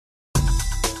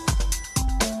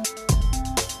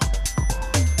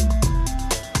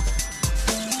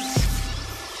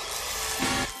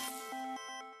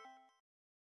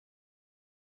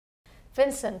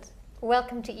Vincent,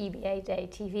 welcome to EBADay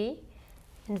TV.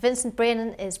 And Vincent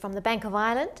Brennan is from the Bank of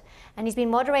Ireland, and he's been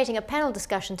moderating a panel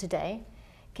discussion today.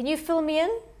 Can you fill me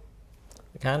in?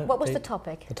 I can. What was the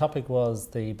topic? The topic was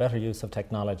the better use of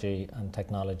technology and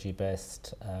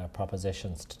technology-based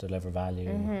propositions to deliver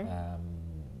value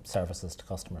services to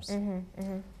customers.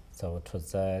 So it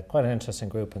was quite an interesting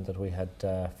group in that we had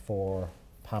 4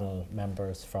 panel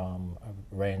members from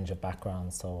a range of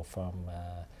backgrounds, so from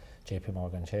JP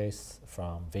Morgan Chase,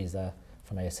 from Visa,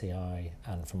 from ACI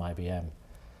and from IBM.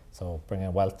 So bringing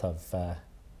a wealth of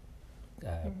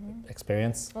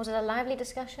experience. Was it a lively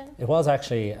discussion? It was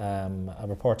actually. A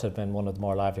report had been one of the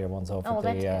more livelier ones over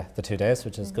the 2 days,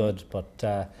 which is good. But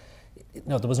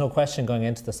no, there was no question going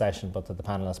into the session, but that the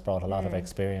panelists brought a lot of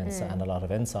experience and a lot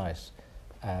of insight.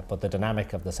 But the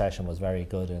dynamic of the session was very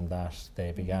good in that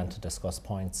they began to discuss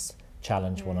points,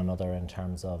 challenge one another in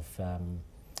terms of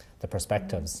the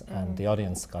perspectives, and the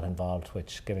audience got involved,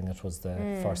 which, given it was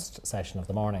the first session of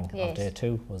the morning of day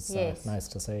 2, was nice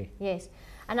to see. Yes,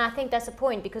 and I think that's a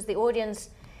point, because the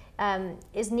audience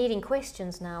is needing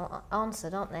questions now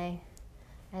answered, aren't they?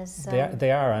 As, they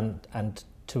are, and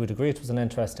to a degree it was an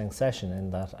interesting session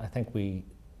in that I think we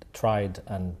tried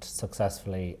and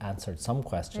successfully answered some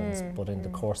questions, but in the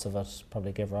course of it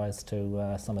probably gave rise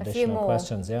to some additional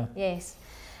questions. Yeah. Yes.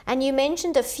 And you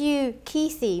mentioned a few key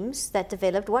themes that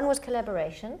developed. One was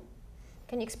collaboration.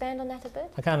 Can you expand on that a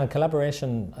bit? I can. And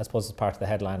collaboration, I suppose, is part of the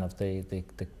headline of the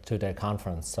 2-day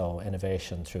conference, so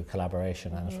innovation through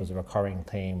collaboration, and it was a recurring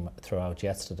theme throughout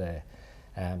yesterday.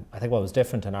 I think what was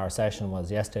different in our session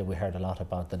was yesterday we heard a lot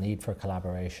about the need for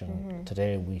collaboration.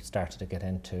 Today we started to get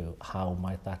into how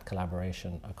might that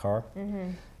collaboration occur.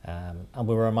 And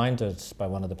we were reminded by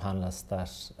one of the panelists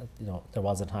that there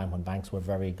was a time when banks were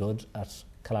very good at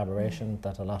collaboration,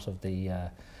 that a lot of the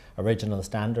original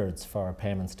standards for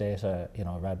payments data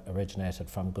originated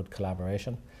from good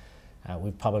collaboration.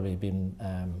 We've probably been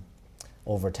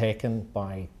overtaken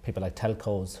by people like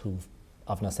telcos who've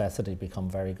of necessity become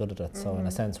very good at it. So in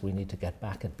a sense we need to get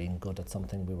back at being good at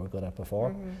something we were good at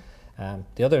before.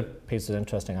 The other piece that was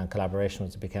interesting on collaboration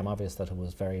was it became obvious that it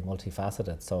was very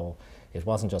multifaceted. So it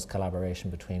wasn't just collaboration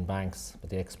between banks, but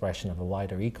the expression of a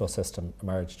wider ecosystem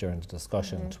emerged during the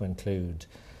discussion to include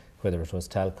whether it was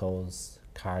telcos,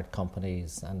 card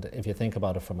companies, and if you think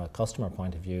about it from a customer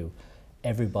point of view,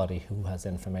 everybody who has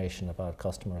information about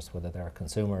customers, whether they're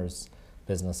consumers,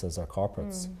 businesses or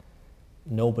corporates,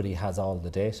 nobody has all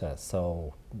the data.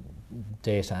 So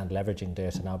data and leveraging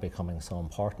data now becoming so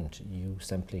important, you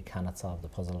simply cannot solve the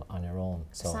puzzle on your own.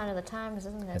 So sign of the times,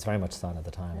 isn't it? It's very much a sign of the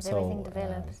times. As everything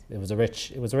develops. It was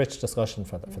a rich discussion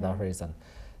for that reason.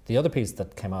 The other piece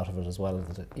that came out of it as well is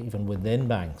that even within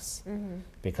banks,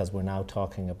 because we're now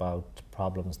talking about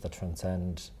problems that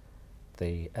transcend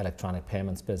the electronic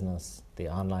payments business, the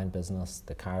online business,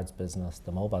 the cards business,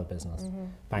 the mobile business,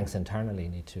 banks internally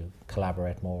need to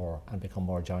collaborate more and become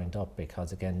more joined up,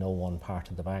 because again, no one part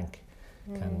of the bank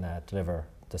can deliver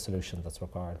the solution that's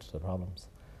required to the problems.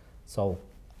 So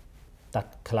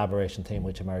that collaboration theme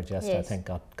which emerged yesterday, I think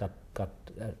got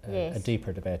a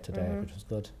deeper debate today, which was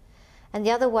good. And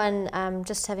the other one,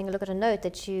 just having a look at a note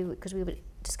that because we were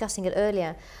discussing it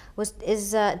earlier,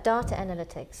 is data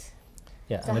analytics.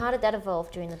 Yeah, so how did that evolve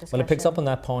during the discussion? Well, it picks up on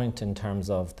that point in terms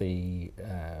of the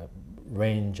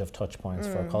range of touch points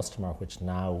for a customer, which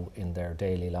now in their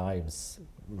daily lives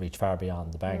reach far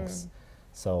beyond the banks.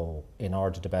 So in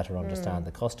order to better understand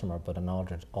the customer, but in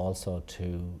order also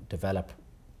to develop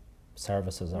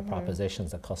services or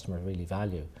propositions that customers really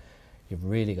value, you've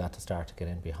really got to start to get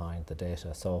in behind the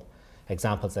data. So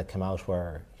examples that come out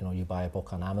where you buy a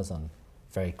book on Amazon,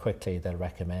 very quickly they'll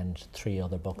recommend 3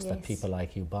 other books that people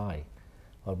like you buy.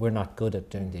 Well, we're not good at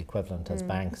doing the equivalent as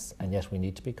banks, and yet we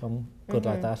need to become good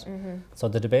like that. So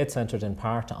the debate centred in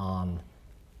part on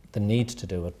the need to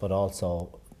do it, but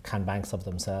also can banks of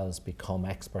themselves become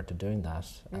expert at doing that?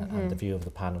 And the view of the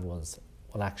panel was,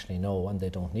 well, actually no, and they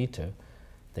don't need to.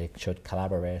 They should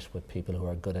collaborate with people who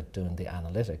are good at doing the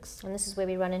analytics. And this is where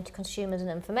we run into consumers and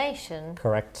information.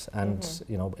 Correct, and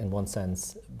in one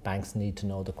sense, banks need to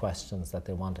know the questions that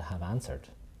they want to have answered.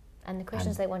 And the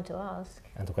questions they want to ask.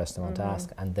 And the questions they want to ask,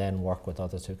 and then work with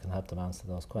others who can help them answer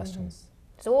those questions.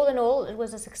 So all in all, it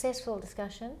was a successful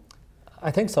discussion? I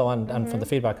think so, and from the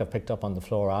feedback I've picked up on the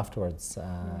floor afterwards,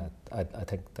 I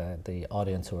think the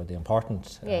audience, who were the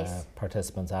important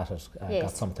participants at it, got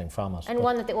something from it. And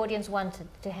one that the audience wanted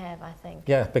to have, I think.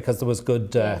 Yeah, because there was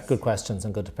good questions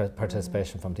and good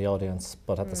participation from the audience,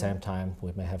 but at the same time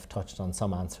we may have touched on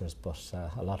some answers, but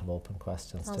a lot of open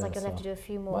questions. Sounds like you'll have to do a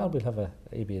few more. Well, we'll have a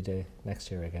EBADay next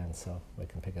year again, so we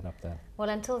can pick it up then. Well,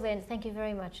 until then, thank you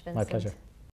very much, Vincent. My pleasure.